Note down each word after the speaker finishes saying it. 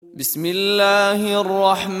بسم الله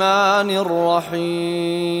الرحمن الرحيم.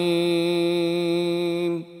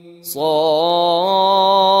 صاد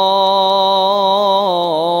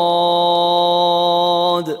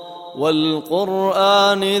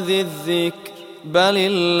والقرآن ذي الذكر بل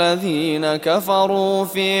الذين كفروا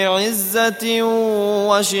في عزة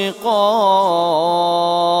وشقاق.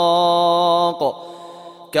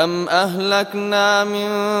 كم أهلكنا من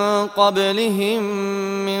قبلهم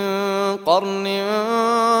من قرن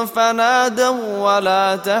فنادوا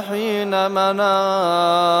ولا تحين مناص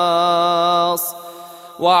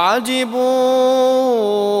وعجبوا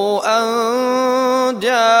أن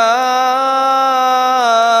جاءهم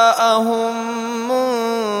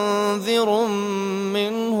منذر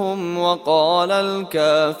منهم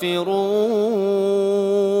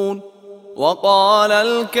وقال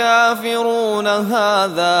الكافرون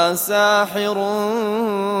هذا ساحر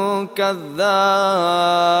كذاب.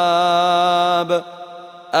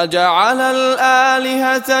 أجعل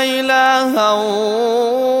الآلهة إلها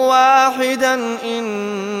واحدا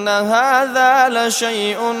إن هذا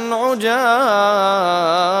لشيء عجاب.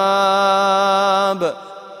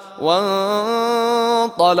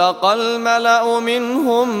 وانطلق الملأ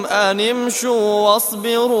منهم أن امشوا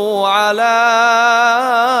واصبروا على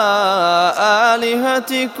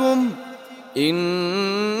آلهتكم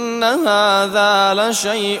إن هذا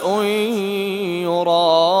لشيء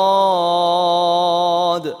يراد.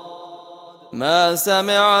 ما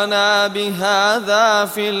سمعنا بهذا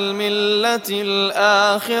في الملة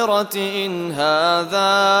الآخرة إن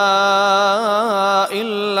هذا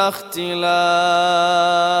إلا اختلاق.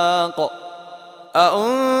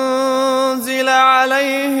 أأنزل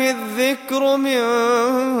عليه الذكر من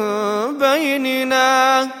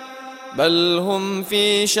بيننا بل هم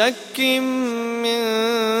في شك من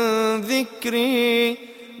ذكري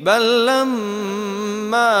بل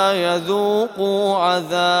لما يذوقوا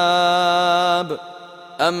عذاب.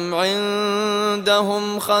 أم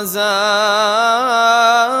عندهم خزائن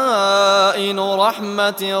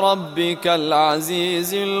رحمة ربك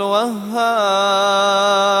العزيز الوهاب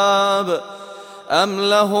أم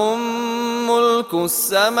لهم ملك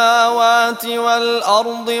السماوات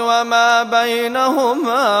والأرض وما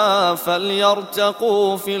بينهما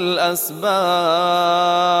فليرتقوا في الأسباب.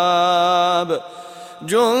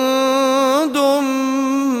 جند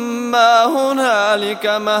ما هنالك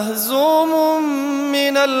مهزوم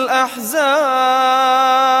من الأحزاب.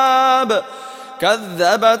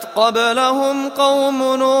 كذبت قبلهم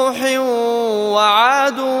قوم نوح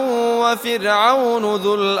وعاد وفرعون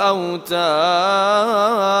ذو الأوتاد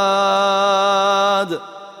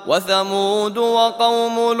وثمود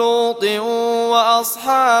وقوم لوط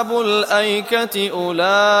وأصحاب الأيكة أولئك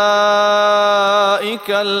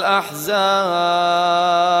الأحزاب.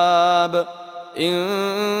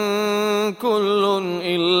 إن كل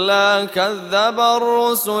إلا كذب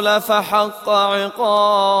الرسل فحق عقاب.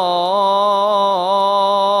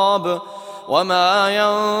 وما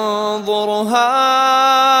ينظر هؤلاء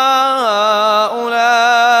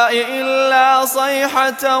إلا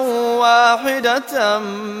صيحة واحدة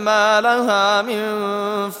ما لها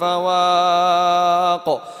من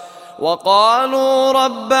فواق. وقالوا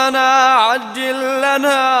ربنا عجل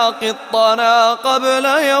لنا قطنا قبل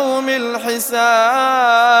يوم الحساب.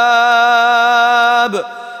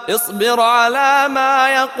 اصبر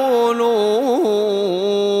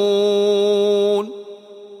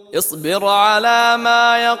على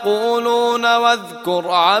ما يقولون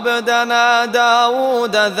واذكر عبدنا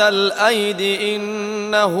داود ذا الأيد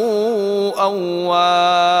إنه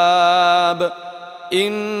أواب.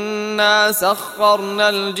 إنا سخرنا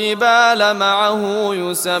الجبال معه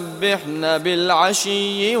يسبحن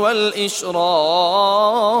بالعشي والإشراق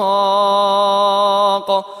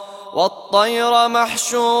والطير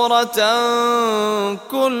محشورة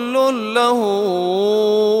كل له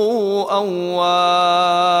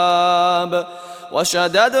أواب.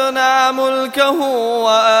 وشددنا ملكه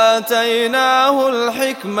وآتيناه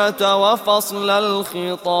الحكمة وفصل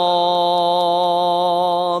الخطاب.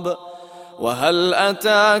 وهل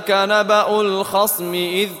أتاك نبأ الخصم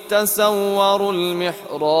إذ تسوروا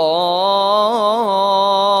المحراب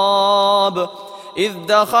إذ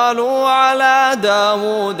دخلوا على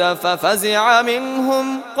داود ففزع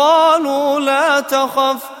منهم قالوا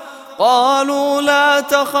لا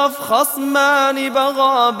تخف خصمان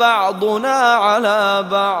بغى بعضنا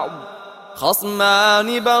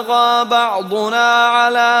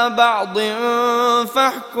على بعض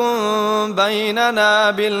فاحكم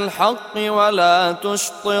بيننا بالحق ولا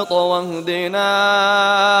تشطط واهدنا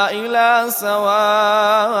إلى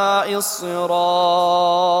سواء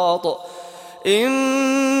الصراط.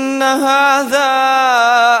 إن هذا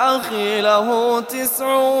أخي له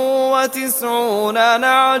 99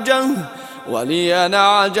 نعجة ولي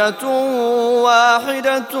نعجة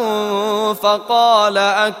واحدة فقال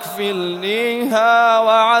أكفلنيها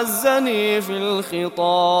وعزني في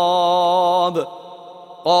الخطاب.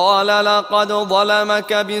 قال لقد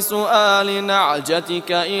ظلمك بسؤال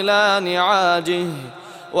نعجتك إلى نعاجه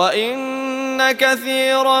وإن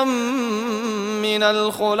كثيرا من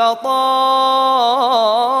الخلطاء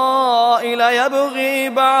ليبغي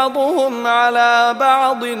بعضهم على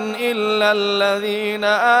بعض إلا الذين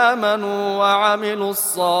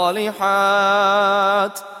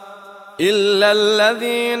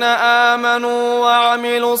آمنوا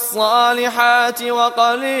وعملوا الصالحات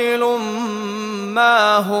وقليل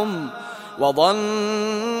ما هم.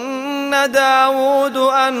 وظن داود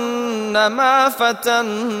أنما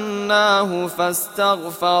فتناه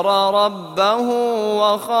فاستغفر ربه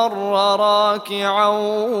وخر راكعا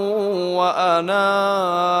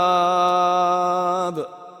وأناب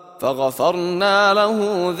فغفرنا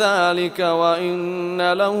له ذلك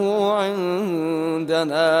وإن له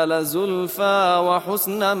عندنا لزلفى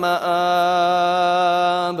وحسن مآب.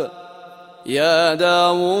 يا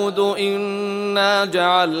داود إنا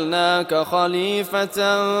جعلناك خليفة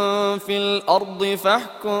في الأرض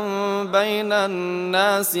فاحكم بين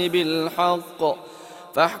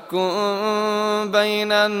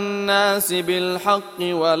الناس بالحق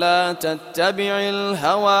ولا تتبع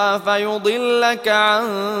الهوى فيضلك عن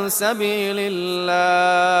سبيل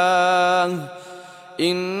الله.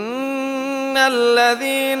 إن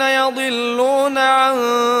الذين يضلون عن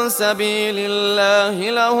سبيل الله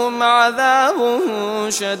لهم عذاب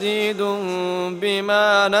شديد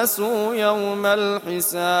بما نسوا يوم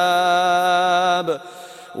الحساب.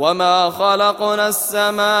 وما خلقنا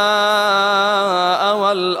السماء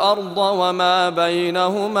والأرض وما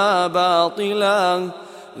بينهما باطلا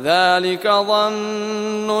ذلك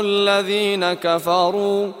ظن الذين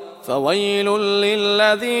كفروا فويل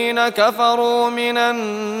للذين كفروا من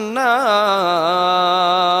النار.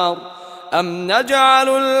 أم نجعل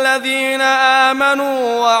الذين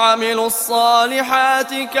آمنوا وعملوا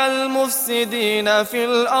الصالحات كالمفسدين في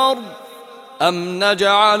الأرض أم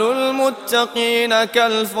نجعل المتقين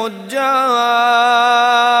كالفجار.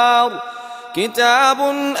 كتاب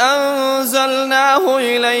أنزلناه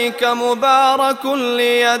إليك مبارك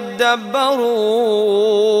ليدبروا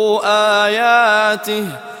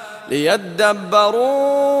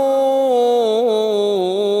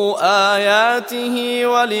آياته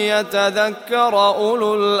وليتذكر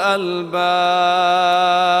أولو الألباب.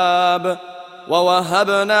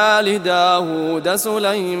 ووهبنا لداود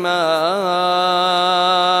سليمان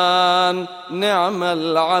نعم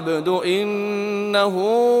العبد إنه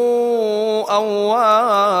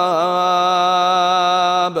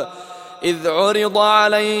أواب. إذ عرض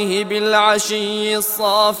عليه بالعشي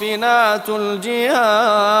الصافنات الجياد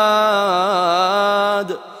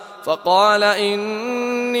فقال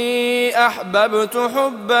إني أحببت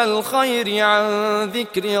حب الخير عن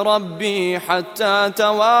ذكر ربي حتى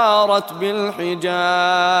توارت بالحجاب.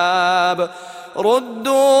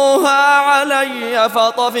 ردوها علي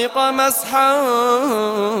فطفق مسحا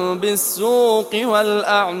بالسوق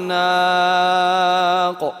والأعناق.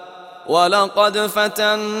 ولقد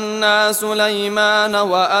فتنا سليمان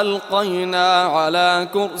وألقينا على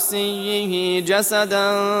كرسيه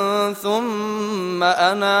جسدا ثم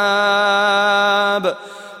أناب.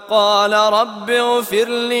 قال رب اغفر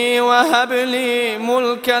لي وهب لي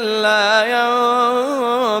ملكا لا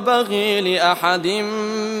ينبغي لأحد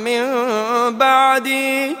من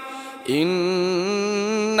بعدي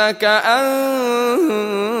إنك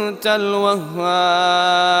أنت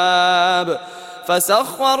الوهاب.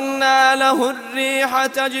 فسخرنا له الريح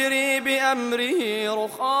تجري بأمره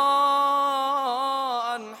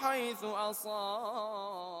رخاء حيث أصاب.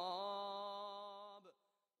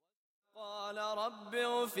 قال رب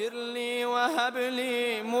اغفر لي وهب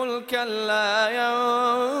لي ملكا لا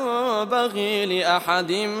ينبغي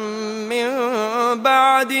لأحد من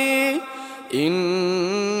بعدي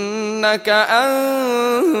إنك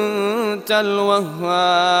أنت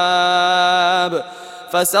الوهاب.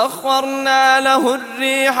 فسخرنا له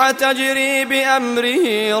الريح تجري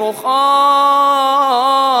بأمره رخاء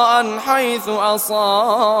حيث أصاب.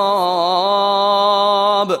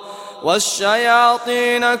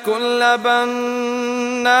 والشياطين كل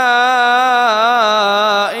بناء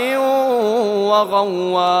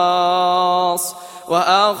وغواص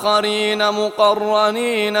وآخرين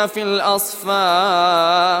مقرنين في الأصفاد.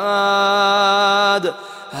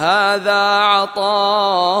 هذا عطاؤنا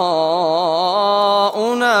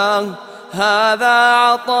هذا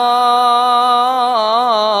عطاؤنا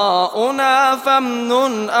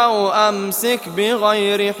فامنن أو أمسك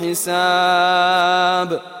بغير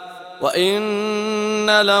حساب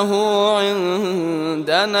وإن له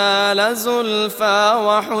عندنا لزلفى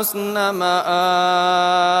وحسن مآب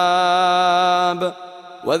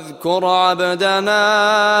واذكر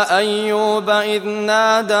عبدنا أيوب إذ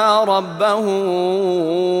نادى ربه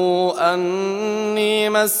أني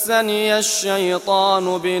مسني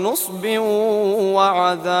الشيطان بنصب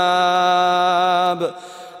وعذاب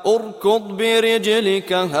اركض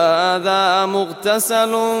برجلك هذا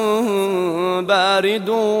مغتسل بارد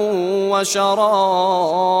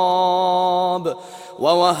وشراب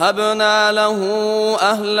ووهبنا له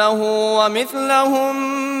أهله ومثلهم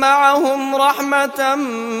معهم رحمة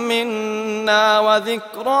منا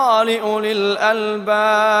وذكرى لأولي الألباب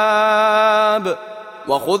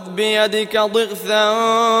وخذ بيدك ضغثا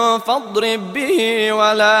فاضرب به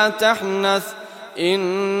ولا تحنث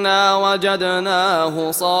إنا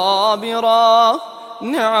وجدناه صابرا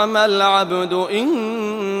نعم العبد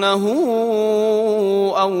إنه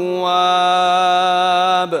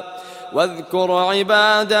أواب واذكر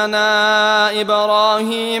عبادنا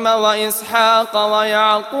إبراهيم وإسحاق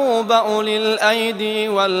ويعقوب أولي الأيدي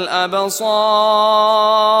والأبصار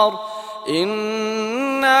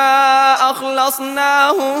إنا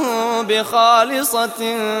أخلصناهم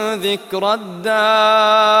بخالصة ذكر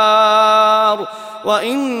الدار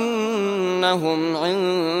وإنهم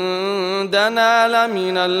عندنا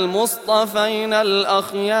لمن المصطفين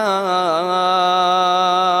الأخيار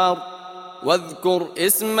واذكر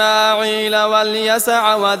إسماعيل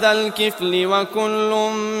واليسع وذا الكفل وكل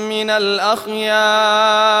من الأخيار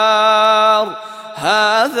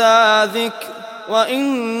هذا ذكر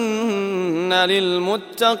وإن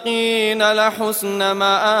للمتقين لحسن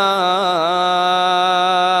مآب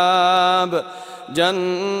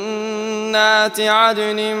جنات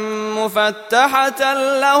عدن مفتحة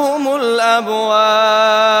لهم الأبواب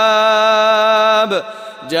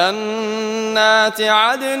جنات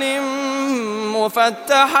عدن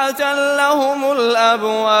مفتحة لهم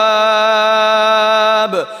الأبواب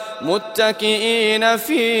متكئين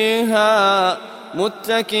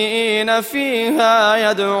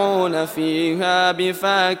فيها يدعون فيها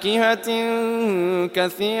بفاكهة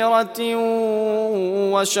كثيرة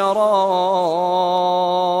وشراب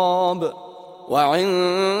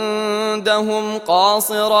وعندهم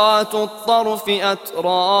قاصرات الطرف أتراب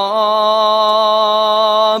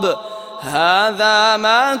هذا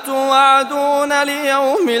ما توعدون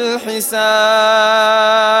ليوم الحساب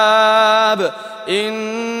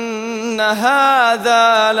إن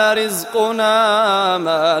هذا لرزقنا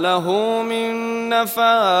ما له من نفاد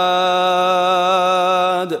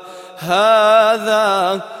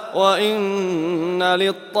هذا وإن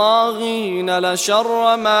للطاغين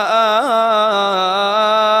لشر مآب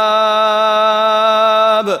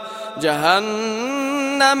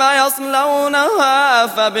جهنم يصلونها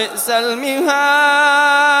فبئس المهاد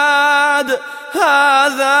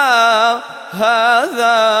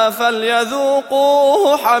هذا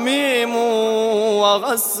فليذوقوه حميم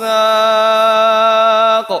وغساق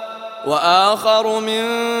وآخر من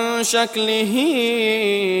شكله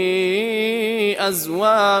أزواج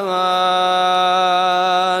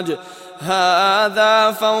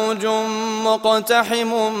هذا فوج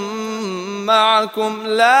مقتحم معكم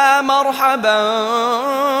لا مرحبا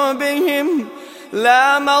بهم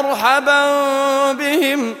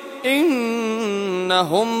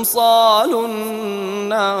إنهم صالوا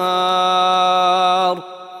النار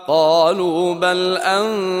قالوا بل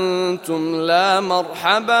أنتم لا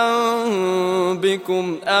مرحبا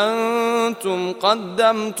بكم أنتم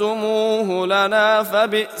قدمتموه لنا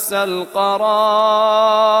فبئس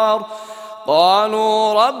القرار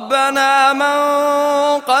قالوا ربنا من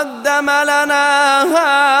قدم لنا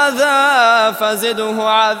هذا فزده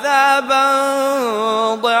عذابا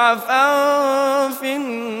ضعفا في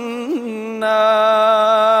النار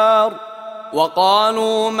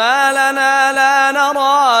وقالوا ما لنا لا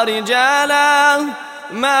نرى رجالا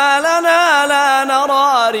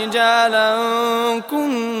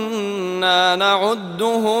كنا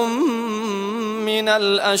نعدهم من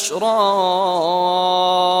الأشرار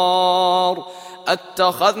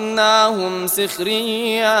أتخذناهم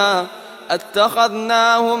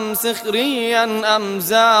سخريا أم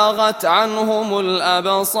زاغت عنهم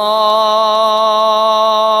الأبصار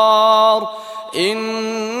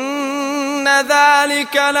إن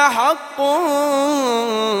ذلك لحق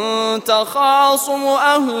تخاصم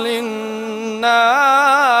أهل النار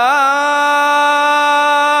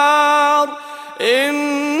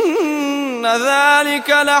إن ذلك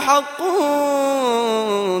لحق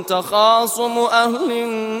تخاصم أهل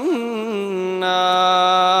النار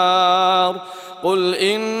النار قل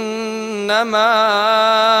إنما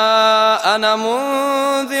أنا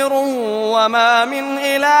منذر وما من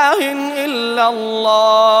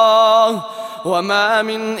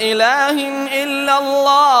إله إلا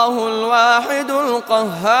الله الواحد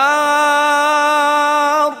القهار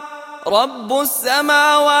رب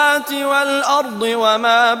السماوات والأرض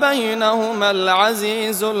وما بينهما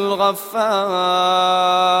العزيز الغفار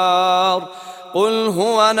قل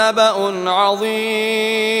هو نبأ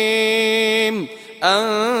عظيم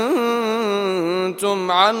أنتم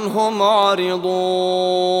عنه معرضون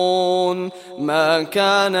ما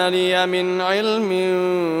كان لي من علم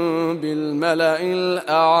بالملأ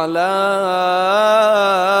الأعلى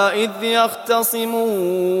إذ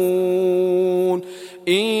يختصمون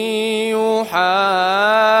إن يوحى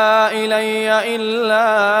إلي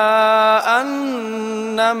إلا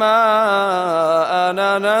أنما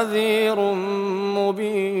أنا نذير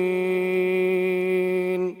مبين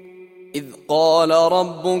إذ قال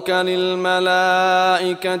ربك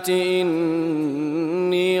للملائكة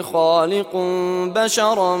إني خالق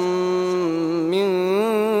بشرا من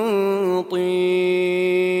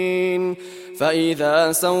طين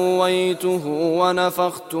فإذا سويته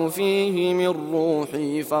ونفخت فيه من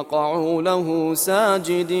روحي فقعوا له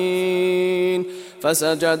ساجدين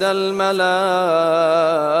فسجد الملائكة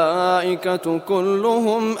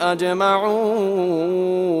كلهم أجمعون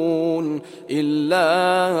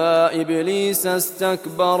إلا إبليس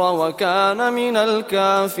استكبر وكان من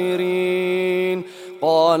الكافرين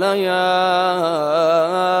قال يا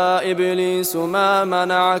إبليس ما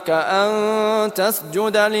منعك أن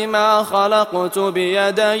تسجد لما خلقت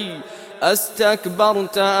بيدي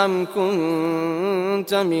أستكبرت أم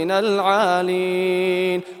كنت من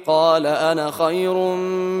العالين قال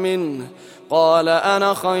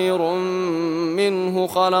أنا خير منه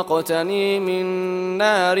خلقتني من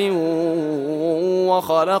نار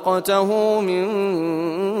وخلقته من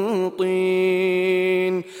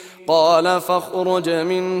طين قال فاخرج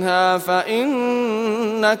منها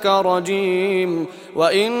فإنك رجيم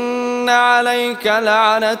وإن عليك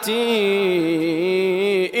لعنتي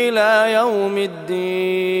إلى يوم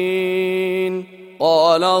الدين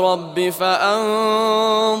قال رب فأنظرني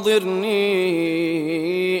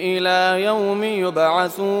إلى يوم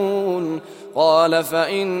يبعثون قال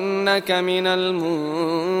فإنك من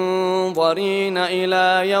المنظرين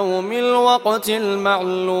إلى يوم الوقت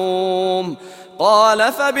المعلوم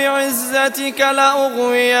قال فبعزتك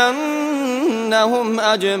لأغوينهم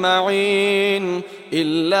أجمعين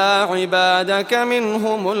إلا عبادك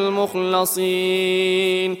منهم المخلصين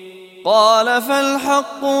قال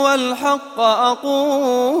فالحق والحق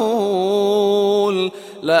أقول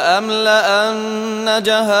لأملأن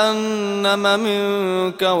جهنم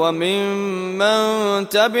منك وممن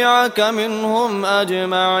تبعك منهم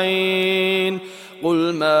أجمعين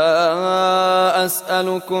قل ما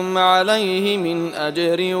أسألكم عليه من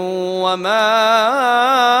أجر وما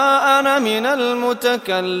أنا من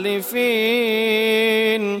المتكلفين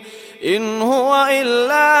إن هو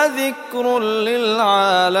إلا ذكر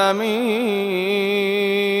للعالمين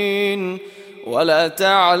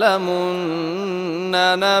ولتعلمن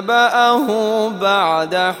نبأه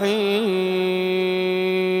بعد حين